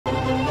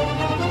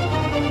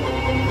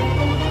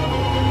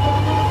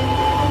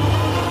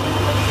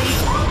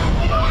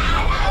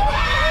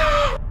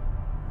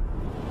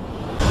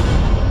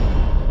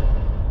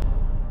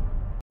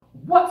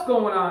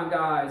going on,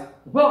 guys?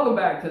 Welcome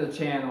back to the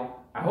channel.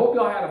 I hope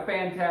y'all had a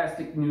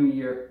fantastic new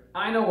year.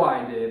 I know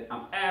I did.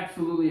 I'm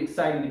absolutely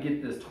excited to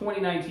get this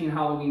 2019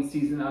 Halloween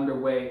season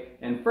underway.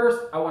 And first,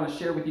 I want to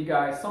share with you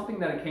guys something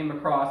that I came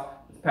across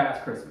this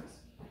past Christmas.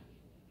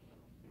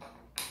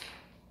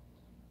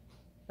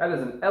 That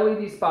is an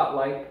LED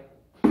spotlight.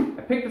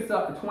 I picked this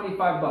up for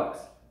 25 bucks.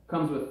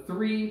 Comes with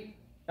 3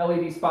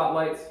 LED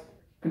spotlights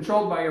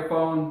controlled by your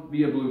phone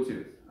via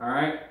Bluetooth. All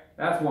right,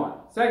 that's one.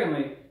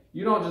 Secondly,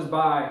 you don't just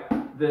buy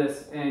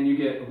this and you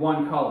get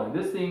one color.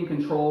 This thing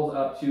controls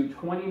up to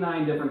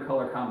 29 different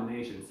color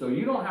combinations. So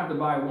you don't have to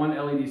buy one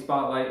LED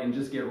spotlight and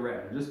just get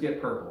red or just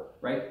get purple,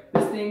 right?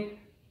 This thing,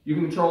 you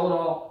can control it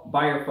all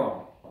by your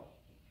phone.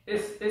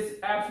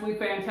 It's absolutely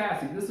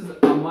fantastic. This is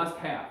a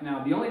must-have.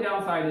 Now, the only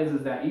downside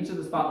is that each of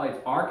the spotlights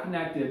are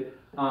connected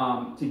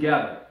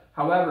together.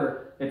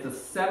 However, it's a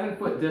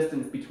 7-foot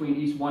distance between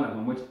each one of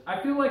them, which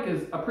I feel like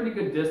is a pretty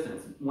good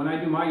distance. When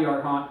I do my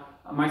yard haunt,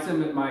 my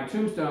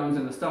tombstones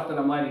and the stuff that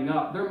I'm lighting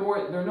up, they're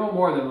no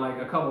more than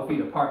like a couple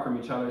feet apart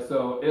from each other,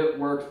 so it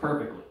works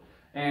perfectly.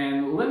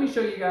 And let me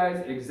show you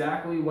guys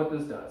exactly what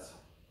this does.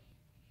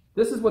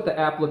 This is what the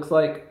app looks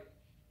like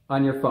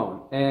on your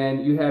phone,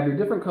 and you have your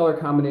different color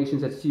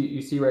combinations that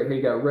you see right here.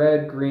 You got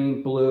red,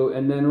 green, blue,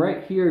 and then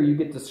right here you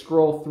get to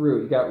scroll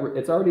through.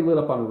 It's already lit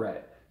up on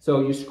red.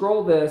 So you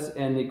scroll this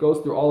and it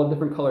goes through all the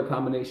different color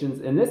combinations,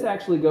 and this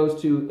actually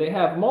goes to, they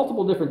have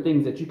multiple different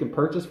things that you can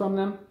purchase from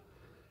them.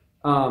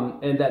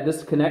 And that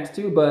this connects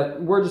to,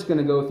 but we're just going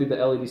to go through the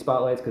LED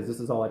spotlights because this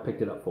is all I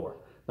picked it up for.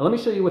 Now let me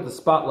show you what the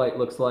spotlight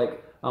looks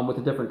like with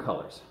the different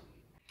colors.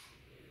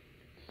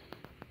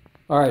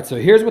 Alright, so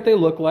here's what they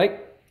look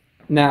like.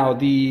 Now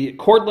the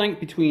cord length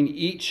between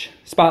each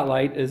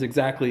spotlight is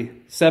exactly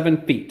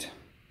 7 feet.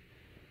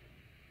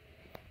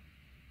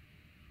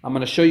 I'm going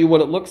to show you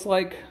what it looks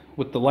like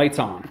with the lights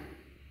on.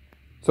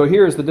 So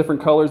here's the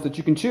different colors that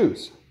you can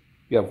choose.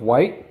 You have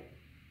white,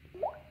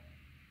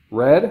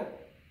 red,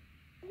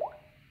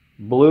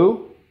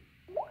 blue,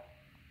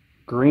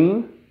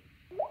 green,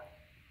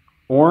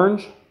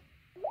 orange,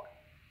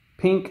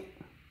 pink,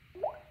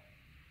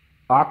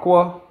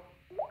 aqua,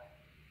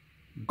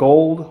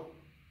 gold,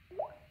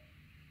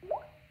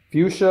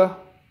 fuchsia,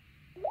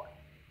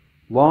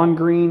 lawn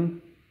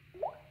green,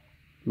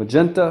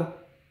 magenta,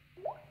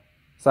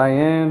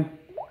 cyan,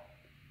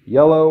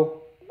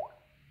 yellow,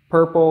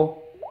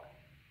 purple,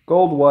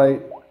 gold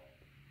white,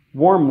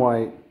 warm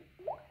white,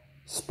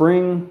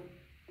 spring,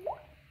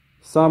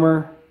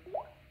 summer,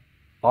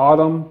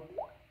 autumn,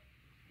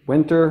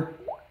 winter,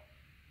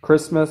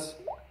 Christmas,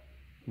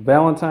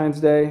 Valentine's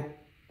Day,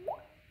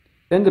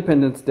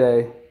 Independence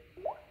Day,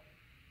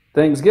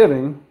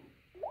 Thanksgiving,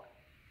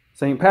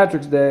 St.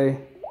 Patrick's Day,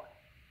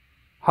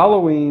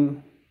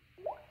 Halloween,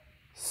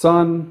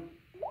 sun,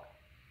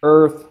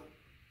 earth,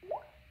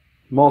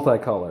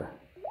 multicolor,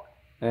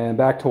 and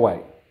back to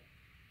white.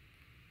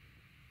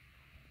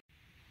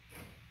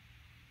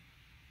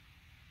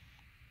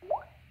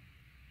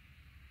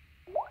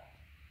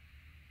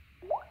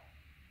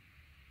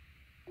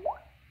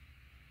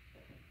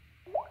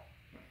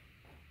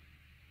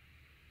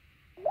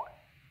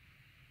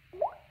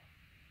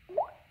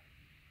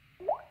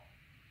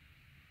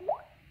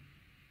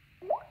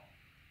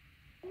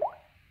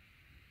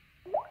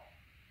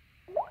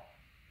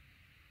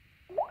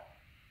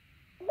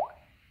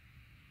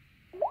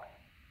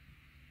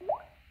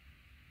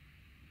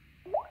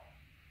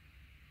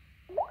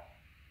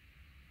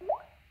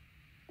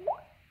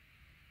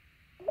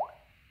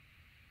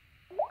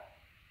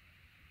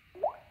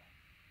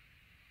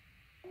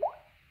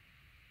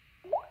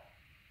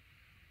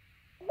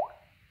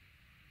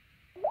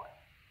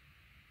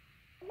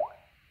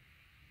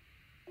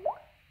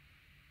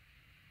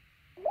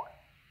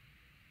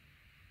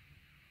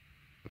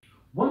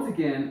 Once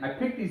again, I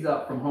picked these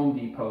up from Home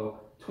Depot,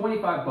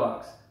 25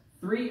 bucks,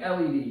 3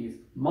 LEDs,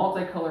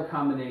 multicolor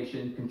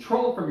combination,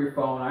 controlled from your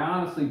phone. I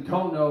honestly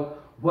don't know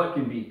what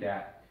can beat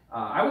that.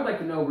 I would like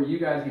to know where you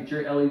guys get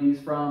your LEDs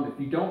from. If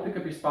you don't pick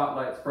up your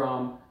spotlights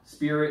from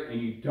Spirit and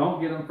you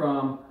don't get them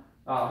from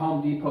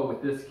Home Depot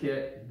with this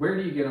kit, where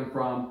do you get them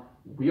from?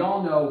 We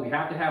all know we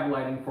have to have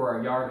lighting for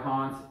our yard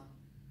haunts.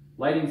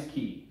 Lighting's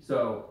key.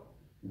 So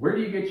where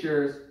do you get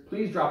yours?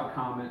 Please drop a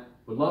comment.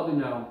 Would love to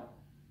know.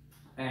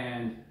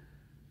 And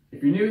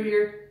if you're new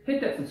here,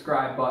 hit that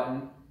subscribe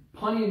button.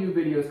 Plenty of new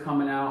videos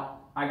coming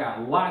out. I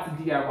got lots of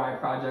DIY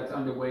projects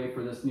underway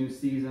for this new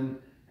season,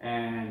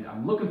 and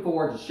I'm looking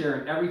forward to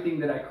sharing everything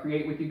that I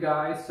create with you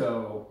guys.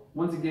 So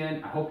once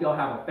again, I hope y'all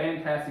have a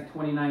fantastic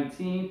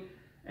 2019,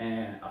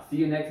 and I'll see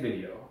you next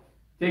video.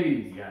 Take it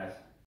easy, guys.